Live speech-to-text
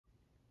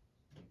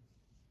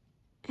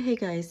Hey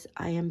guys,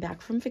 I am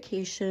back from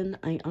vacation.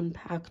 I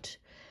unpacked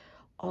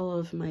all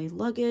of my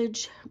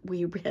luggage.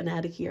 We ran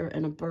out of here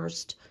in a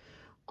burst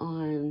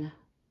on,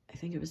 I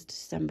think it was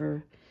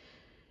December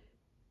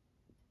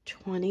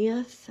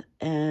 20th,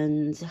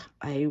 and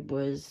I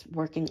was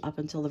working up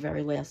until the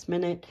very last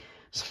minute,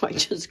 so I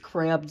just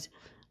grabbed,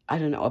 I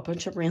don't know, a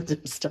bunch of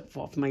random stuff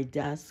off my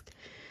desk,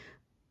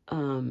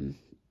 and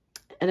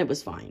it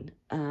was fine.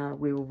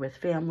 We were with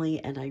family,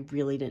 and I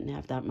really didn't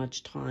have that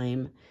much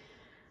time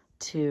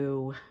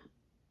to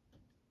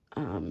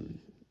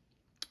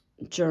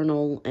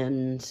journal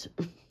and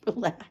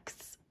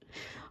relax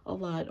a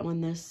lot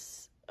on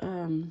this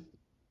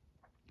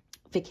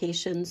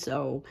vacation.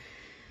 So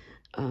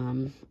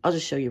I'll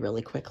just show you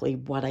really quickly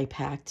what I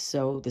packed.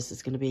 So this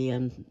is going to be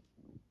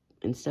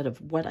instead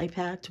of what I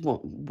packed,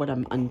 what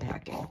I'm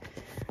unpacking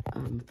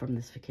from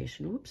this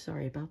vacation. Oops,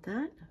 sorry about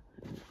that.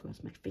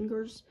 Cross my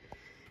fingers.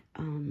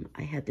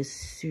 I had this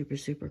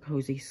super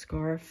cozy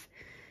scarf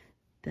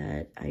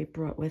that I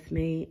brought with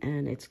me,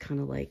 and it's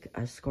kind of like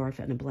a scarf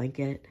and a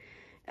blanket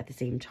at the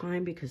same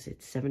time because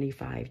it's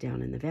 75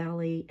 down in the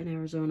valley in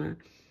Arizona,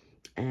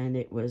 and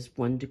it was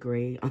 1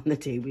 degree on the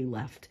day we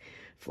left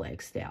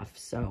Flagstaff.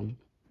 So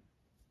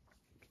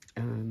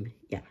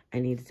yeah, I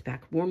needed to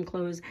pack warm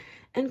clothes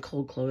and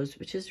cold clothes,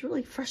 which is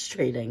really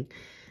frustrating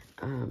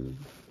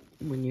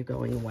when you're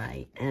going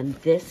away. And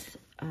this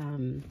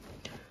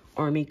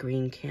army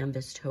green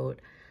canvas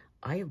tote,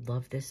 I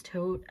love this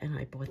tote, and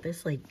I bought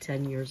this like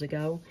 10 years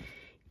ago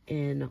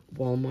in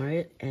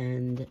Walmart,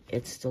 and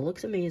it still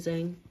looks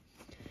amazing.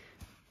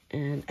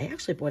 And I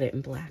actually bought it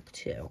in black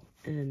too,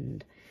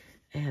 and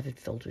I have it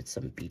filled with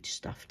some beach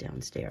stuff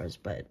downstairs,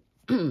 but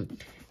it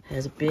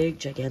has a big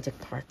gigantic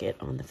pocket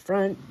on the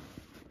front.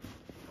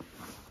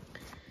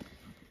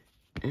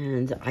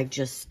 And I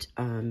just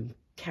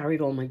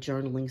carried all my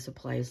journaling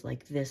supplies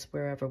like this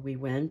wherever we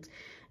went,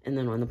 and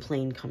then on the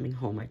plane coming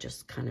home I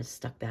just kind of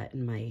stuck that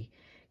in my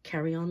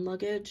carry-on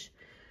luggage.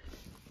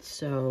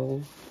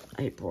 So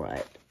I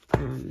brought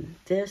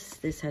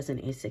this has an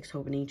A6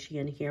 Hobonichi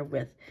in here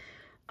with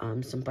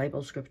some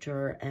Bible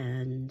scripture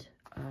and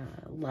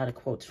a lot of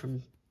quotes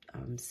from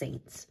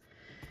saints,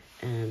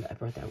 and I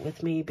brought that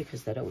with me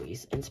because that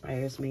always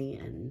inspires me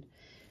and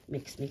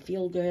makes me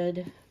feel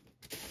good.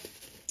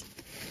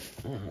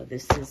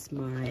 This is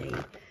my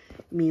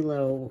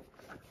Milo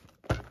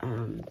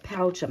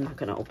pouch. I'm not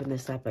going to open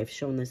this up. I've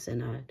shown this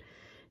in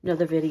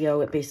another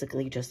video. It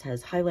basically just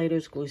has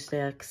highlighters, glue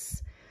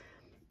sticks,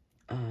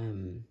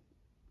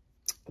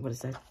 what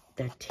is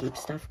that tape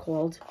stuff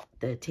called?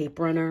 The tape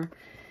runner.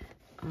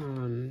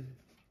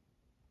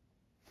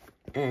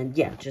 And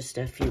yeah, just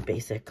a few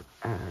basic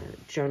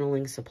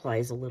journaling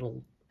supplies, a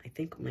little, I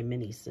think my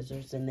mini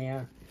scissors in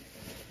there.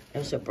 I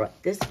also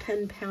brought this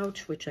pen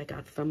pouch, which I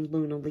got from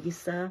Luna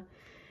Lisa,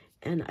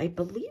 and I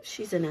believe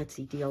she's an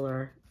Etsy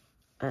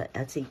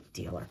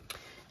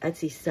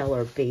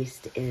seller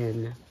based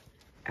in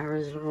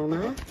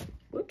Arizona.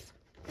 Whoops.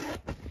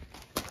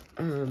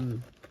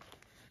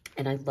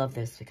 And I love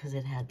this because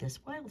it had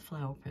this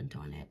wildflower print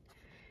on it,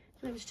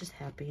 and I was just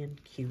happy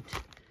and cute.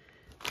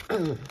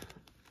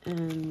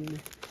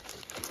 And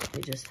I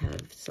just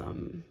have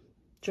some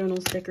journal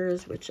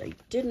stickers, which I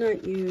did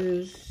not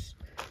use.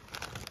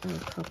 A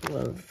couple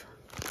of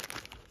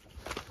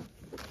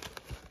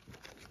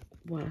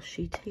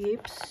washi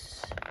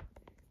tapes.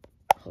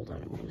 Hold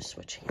on, I'm going to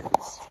switch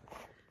hands.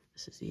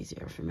 This is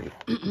easier for me.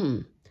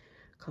 A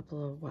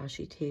couple of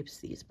washi tapes,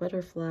 these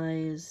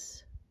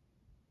butterflies,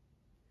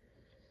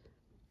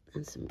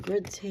 and some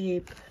grid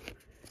tape,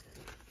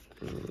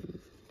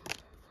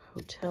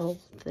 hotel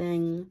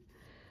thing,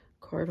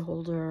 card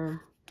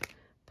holder,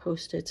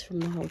 Post-its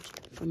from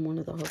one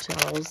of the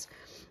hotels.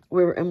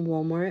 We were in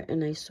Walmart,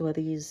 and I saw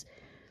these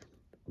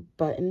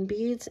button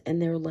beads,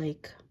 and they're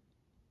like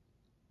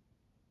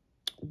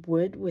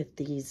wood with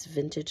these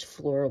vintage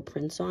floral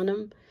prints on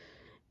them,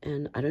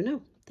 and I don't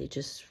know, they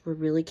just were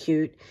really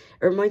cute.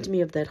 It reminds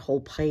me of that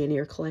whole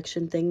Pioneer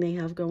collection thing they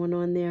have going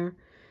on there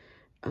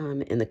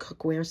in the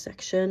cookware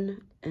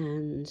section,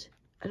 and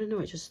I don't know,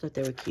 I just thought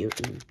they were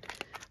cute, and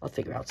I'll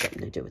figure out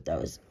something to do with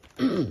those.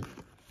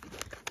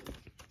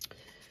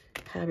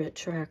 Habit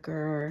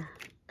tracker,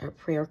 a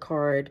prayer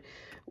card.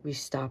 We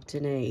stopped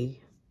in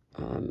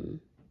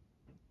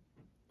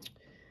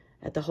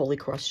at the Holy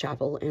Cross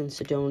Chapel in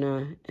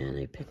Sedona, and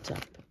I picked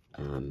up,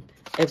 I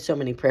have so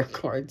many prayer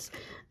cards,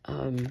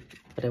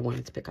 but I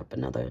wanted to pick up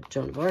another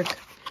Joan of Arc.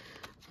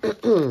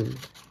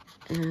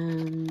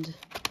 And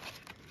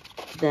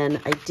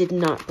then I did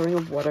not bring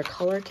a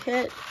watercolor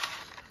kit,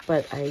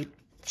 but I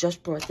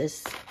just brought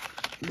this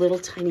little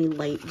tiny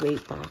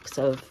lightweight box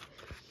of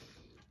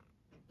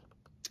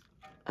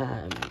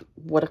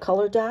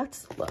watercolor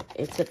dots. Look,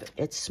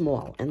 it's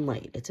small and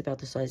light. It's about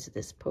the size of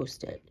this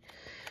Post-it.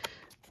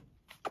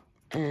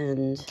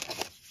 And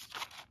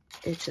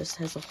it just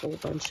has a whole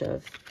bunch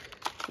of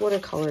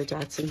watercolor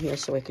dots in here,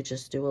 so I could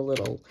just do a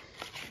little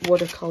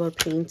watercolor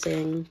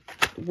painting,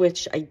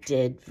 which I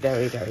did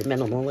very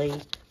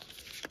minimally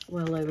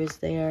while I was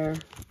there.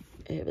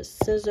 I have a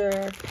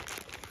scissor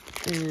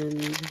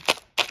and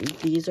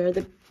these are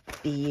the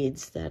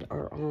beads that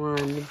are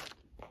on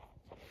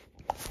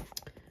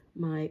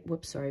my,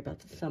 whoops, sorry about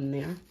the thumb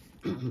there.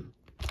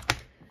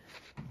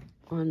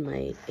 On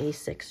my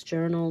A6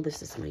 journal.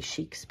 This is my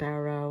Chic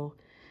Sparrow,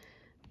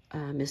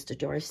 Mr.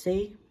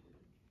 Darcy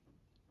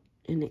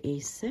in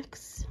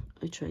A6.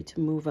 I try to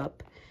move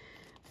up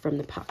from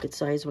the pocket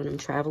size when I'm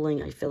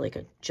traveling. I feel like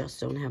I just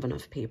don't have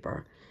enough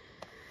paper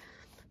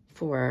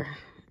for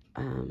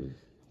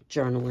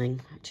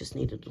journaling. I just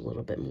needed a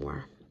little bit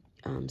more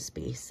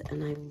space.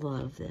 And I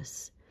love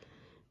this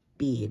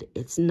bead.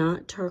 It's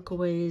not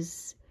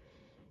turquoise.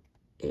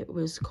 It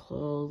was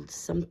called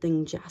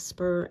something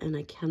Jasper, and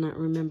I cannot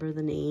remember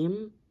the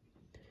name.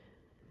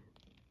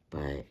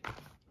 But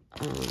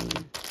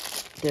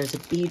there's a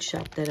bead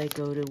shop that I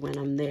go to when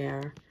I'm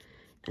there,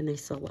 and they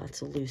sell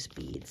lots of loose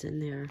beads,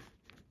 and they're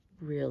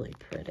really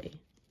pretty.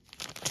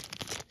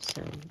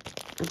 So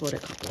I bought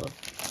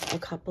a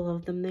couple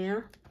of them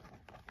there.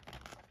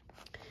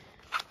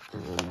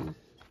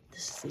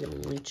 This is the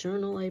only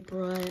journal I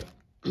brought,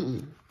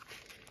 and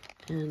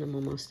I'm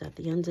almost at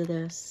the end of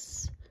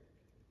this.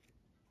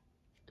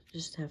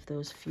 Just have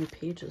those few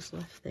pages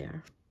left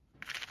there.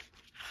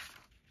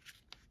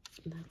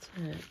 And that's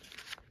it.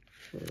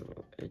 So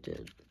I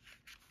did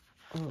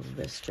all of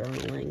this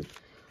journaling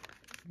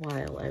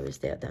while I was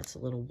there. That's a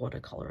little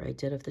watercolor I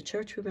did of the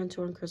church we went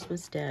to on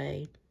Christmas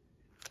Day.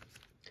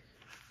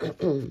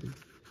 And,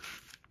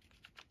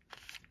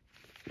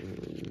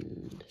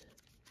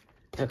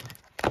 okay.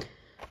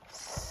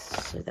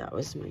 So that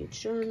was my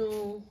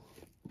journal.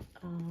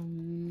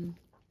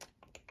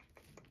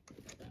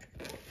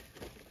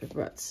 I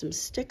brought some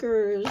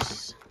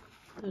stickers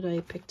that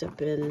I picked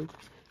up in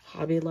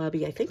Hobby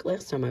Lobby, I think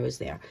last time I was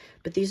there.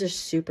 But these are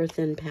super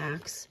thin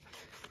packs,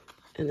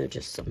 and they're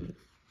just some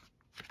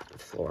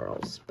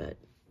florals, but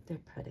they're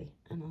pretty,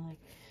 and I like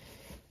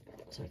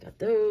it. So I got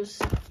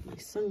those, my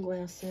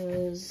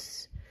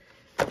sunglasses,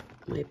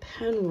 my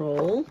pen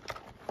roll,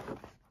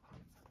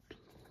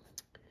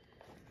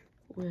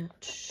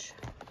 which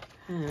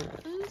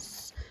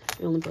has,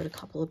 I only brought a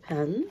couple of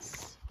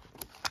pens.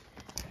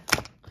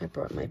 I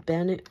brought my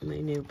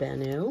new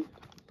Bennu,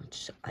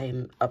 which I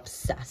am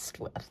obsessed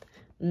with.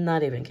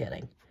 Not even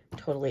kidding.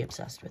 Totally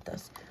obsessed with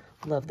this.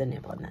 Love the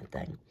nib on that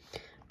thing.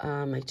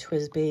 My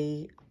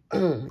TWSBI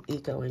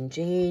Eco and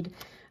Jade,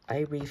 I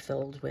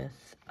refilled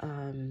with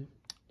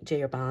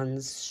J.R.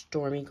 Bond's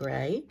Stormy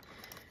Gray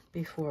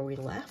before we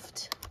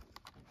left.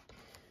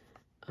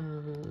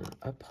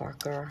 A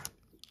Parker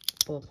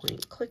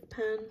ballpoint click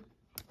pen.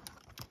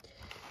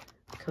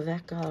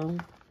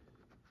 Kaveco.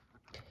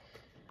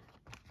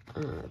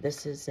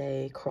 This is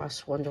a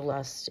Cross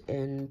Wonderlust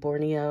in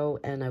Borneo,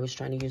 and I was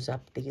trying to use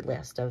up the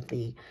last of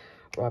the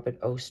Robert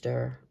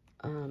Oster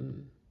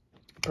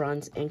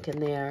bronze ink in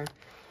there.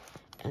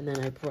 And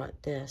then I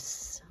brought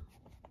this,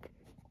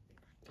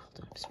 hold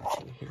on, I'm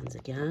switching hands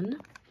again.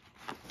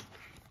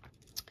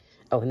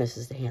 Oh, and this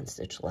is the hand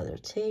stitch leather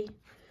tee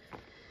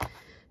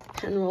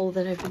pen roll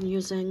that I've been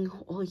using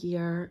all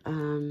year.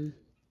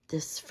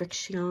 This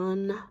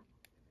Friction,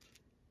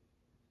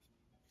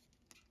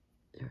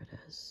 there it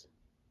is,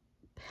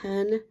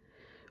 pen,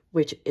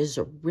 which is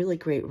a really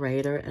great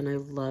writer, and I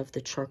love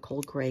the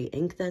charcoal gray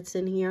ink that's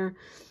in here.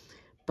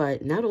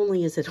 But not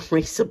only is it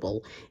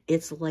erasable,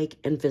 it's like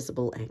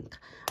invisible ink.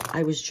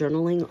 I was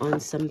journaling on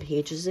some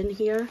pages in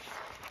here,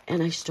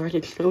 and I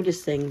started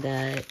noticing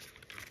that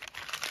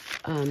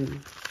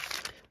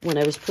when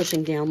I was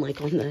pushing down,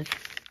 like on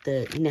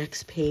the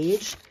next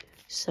page,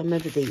 some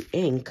of the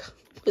ink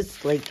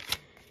was like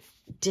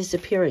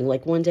disappearing.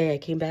 Like one day I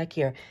came back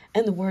here,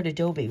 and the word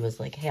Adobe was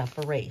like half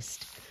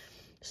erased.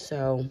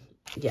 So,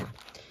 yeah,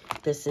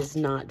 this is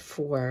not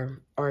for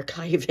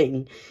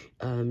archiving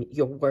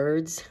your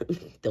words.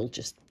 They'll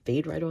just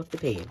fade right off the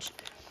page.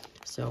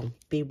 So,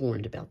 be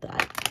warned about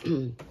that.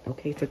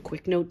 Okay, for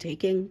quick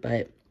note-taking,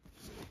 but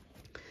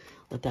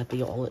let that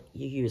be all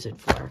you use it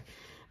for.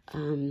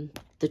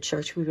 The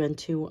church we went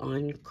to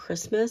on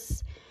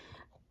Christmas,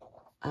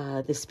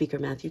 the speaker,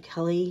 Matthew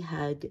Kelly,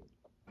 had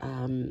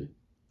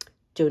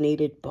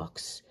donated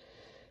books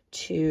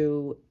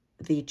to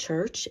the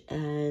church,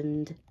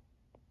 and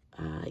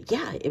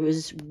yeah, it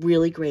was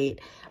really great.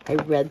 I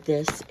read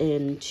this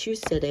in 2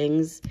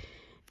 sittings,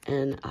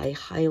 and I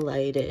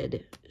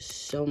highlighted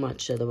so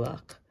much of the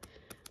book.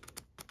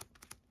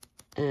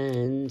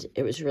 And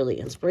it was really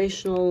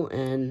inspirational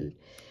and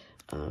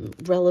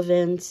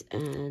relevant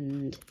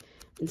and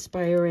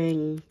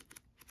inspiring.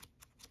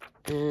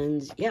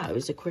 And yeah, it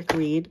was a quick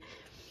read.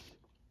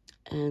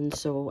 And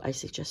so I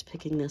suggest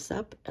picking this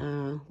up.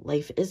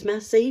 Life is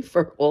messy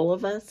for all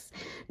of us.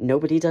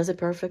 Nobody does it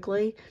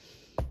perfectly.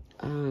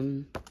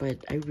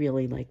 But I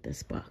really like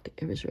this book.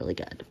 It was really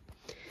good.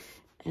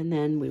 And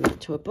then we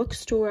went to a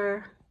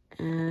bookstore,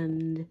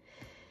 and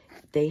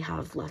they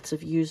have lots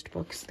of used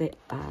books,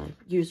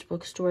 used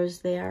bookstores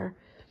there.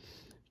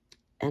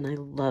 And I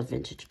love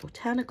vintage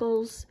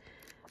botanicals.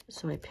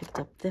 So I picked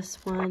up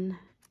this one,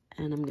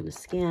 and I'm going to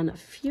scan a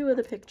few of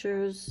the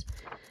pictures,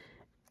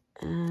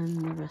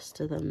 and the rest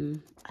of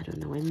them I don't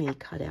know, I may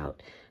cut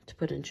out to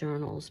put in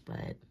journals,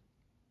 but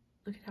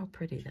look at how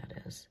pretty that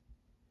is.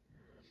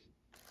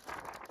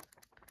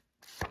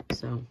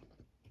 So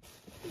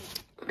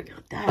I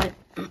got that.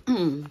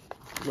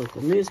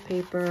 Local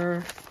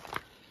newspaper.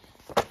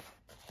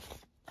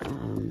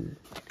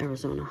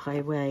 Arizona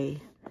Highway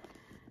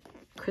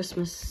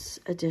Christmas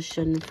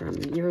edition from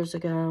years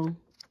ago.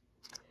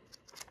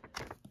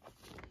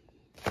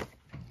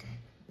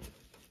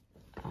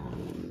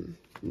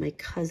 My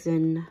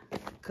cousin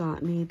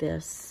got me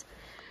this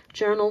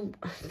journal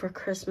for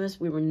Christmas.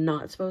 We were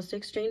not supposed to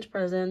exchange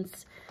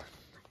presents,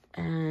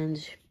 and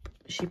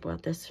she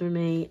bought this for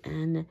me,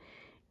 and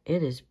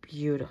it is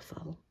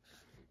beautiful.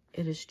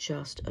 It is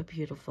just a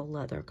beautiful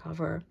leather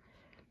cover,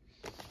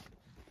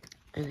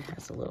 and it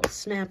has a little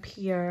snap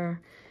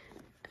here,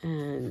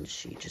 and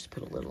she just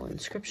put a little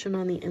inscription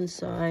on the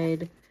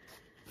inside,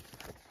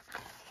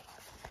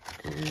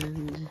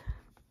 and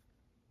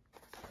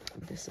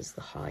this is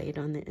the hide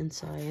on the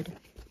inside.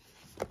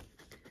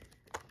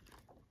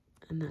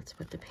 And that's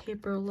what the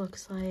paper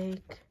looks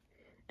like.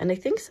 And I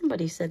think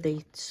somebody said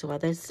they saw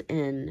this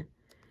in,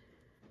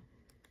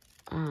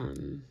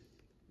 oh,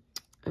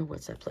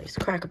 what's that place?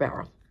 Cracker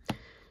Barrel.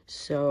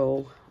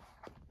 So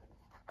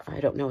I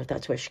don't know if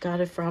that's where she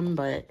got it from,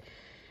 but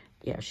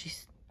yeah, she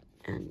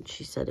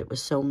said it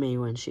was so me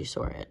when she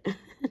saw it.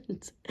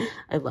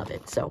 I love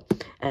it. So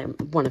I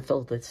want to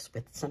fill this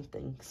with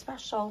something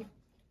special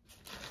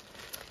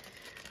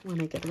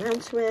when I get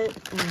around to it.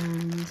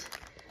 And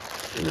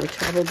in my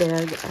travel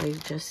bag,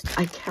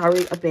 I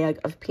carry a bag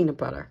of peanut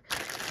butter.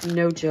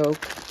 No joke.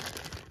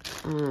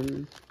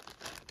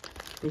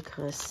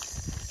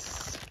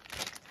 Because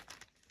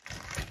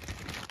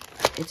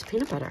it's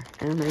peanut butter,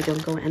 and I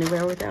don't go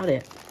anywhere without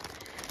it.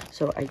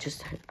 So I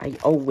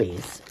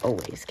always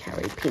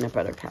carry peanut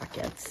butter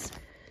packets.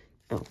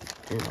 Oh,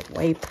 and a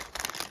wipe.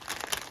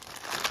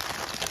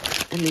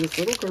 And these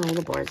little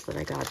granola bars that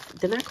I got,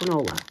 they're not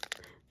granola.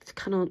 It's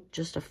kind of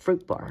just a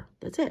fruit bar.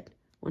 That's it.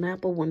 1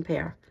 apple, 1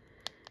 pear.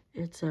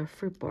 It's a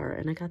fruit bar,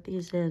 and I got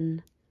these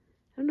in,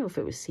 I don't know if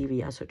it was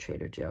CVS or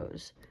Trader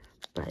Joe's,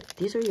 but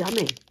these are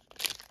yummy,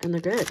 and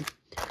they're good.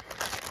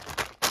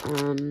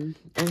 And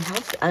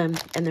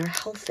they're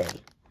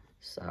healthy,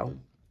 so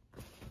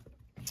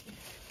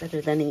better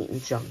than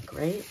eating junk,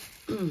 right?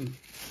 And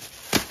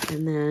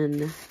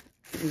then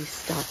we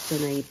stopped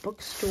in a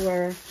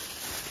bookstore.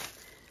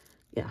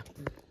 Yeah,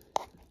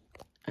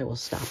 I will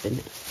stop in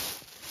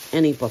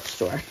any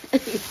bookstore.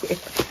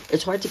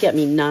 It's hard to get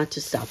me not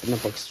to stop in the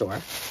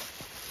bookstore.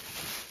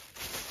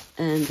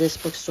 And this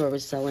bookstore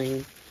was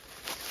selling,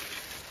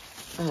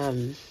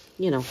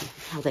 you know,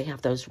 how they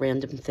have those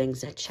random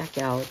things at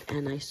checkout.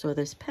 And I saw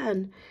this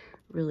pen,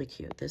 really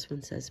cute. This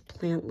one says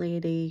Plant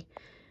Lady.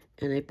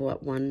 And I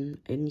bought one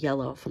in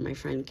yellow for my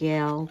friend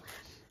Gail.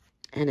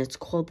 And it's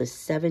called the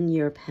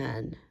 7-Year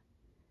Pen.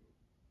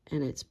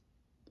 And it's,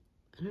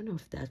 I don't know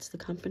if that's the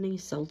company,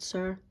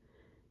 Seltzer.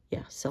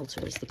 Yeah,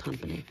 Seltzer is the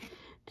company.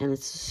 And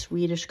it's a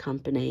Swedish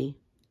company.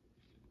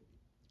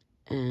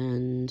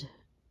 And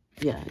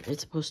yeah,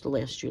 it's supposed to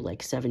last you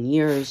like 7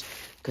 years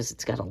because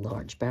it's got a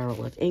large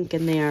barrel of ink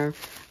in there.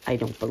 I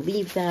don't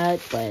believe that,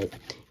 but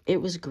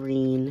it was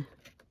green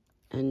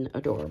and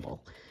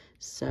adorable.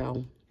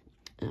 So,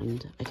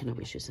 and I can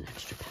always use an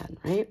extra pen,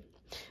 right?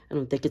 I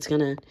don't think it's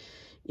going to,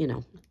 you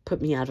know,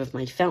 put me out of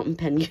my fountain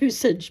pen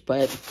usage,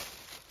 but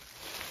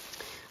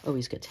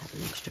always good to have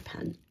an extra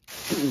pen.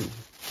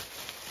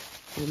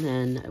 And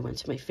then I went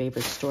to my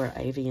favorite store,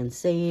 Ivy and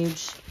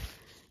Sage,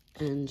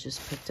 and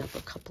just picked up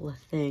a couple of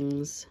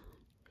things.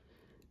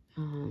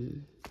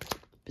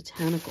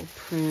 Botanical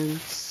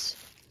prints.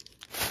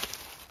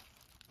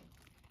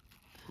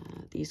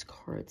 These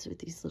cards with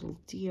these little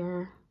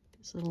deer,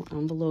 these little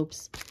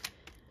envelopes,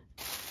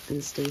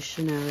 and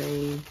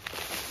stationery. And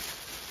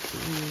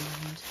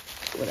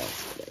what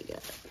else did I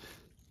get?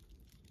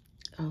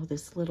 Oh,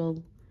 this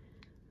little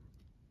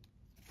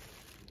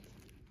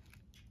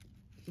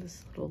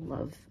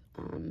love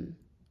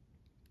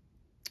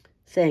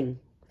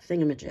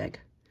thingamajig.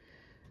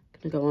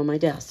 Gonna go on my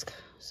desk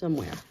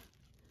somewhere.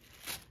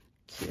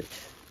 Cute.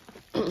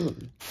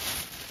 And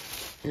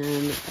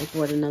I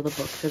bought another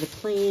book for the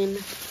plane,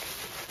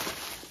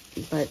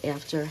 but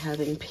after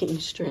having been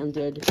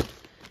stranded,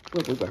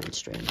 well, we weren't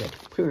stranded.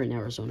 We were in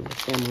Arizona with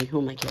family.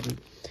 Who am I kidding?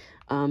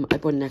 I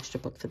bought an extra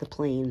book for the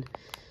plane,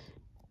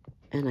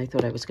 and I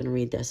thought I was going to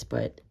read this,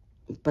 but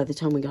by the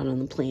time we got on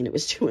the plane, it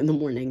was 2 in the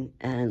morning,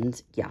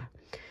 and yeah,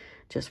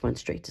 just went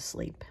straight to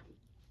sleep.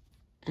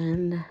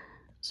 And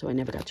so I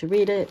never got to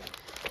read it.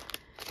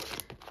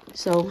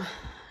 So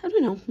I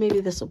don't know,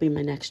 maybe this will be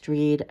my next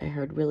read. I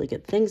heard really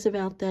good things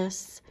about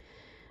this.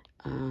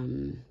 A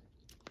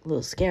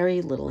little scary,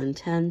 a little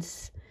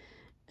intense.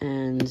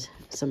 And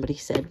somebody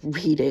said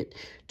read it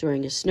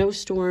during a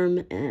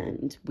snowstorm,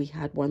 and we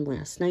had one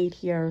last night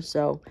here.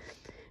 So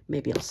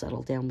maybe I'll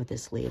settle down with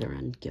this later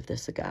and give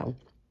this a go.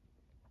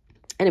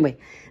 Anyway,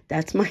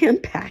 that's my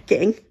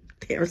unpacking.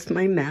 There's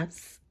my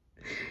mess.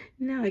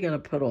 Now I gotta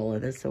put all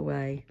of this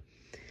away.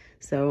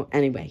 So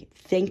anyway,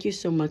 thank you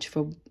so much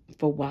for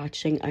for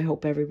watching. I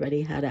hope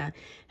everybody had a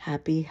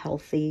happy,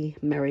 healthy,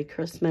 Merry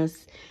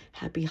Christmas,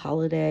 happy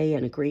holiday,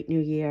 and a great new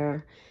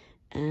year.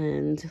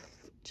 And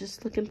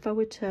just looking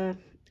forward to,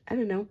 I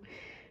don't know,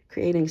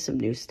 creating some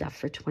new stuff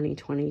for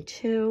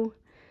 2022.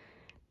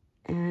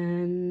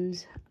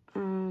 And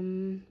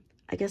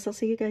I guess I'll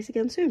see you guys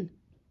again soon.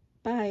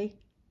 Bye.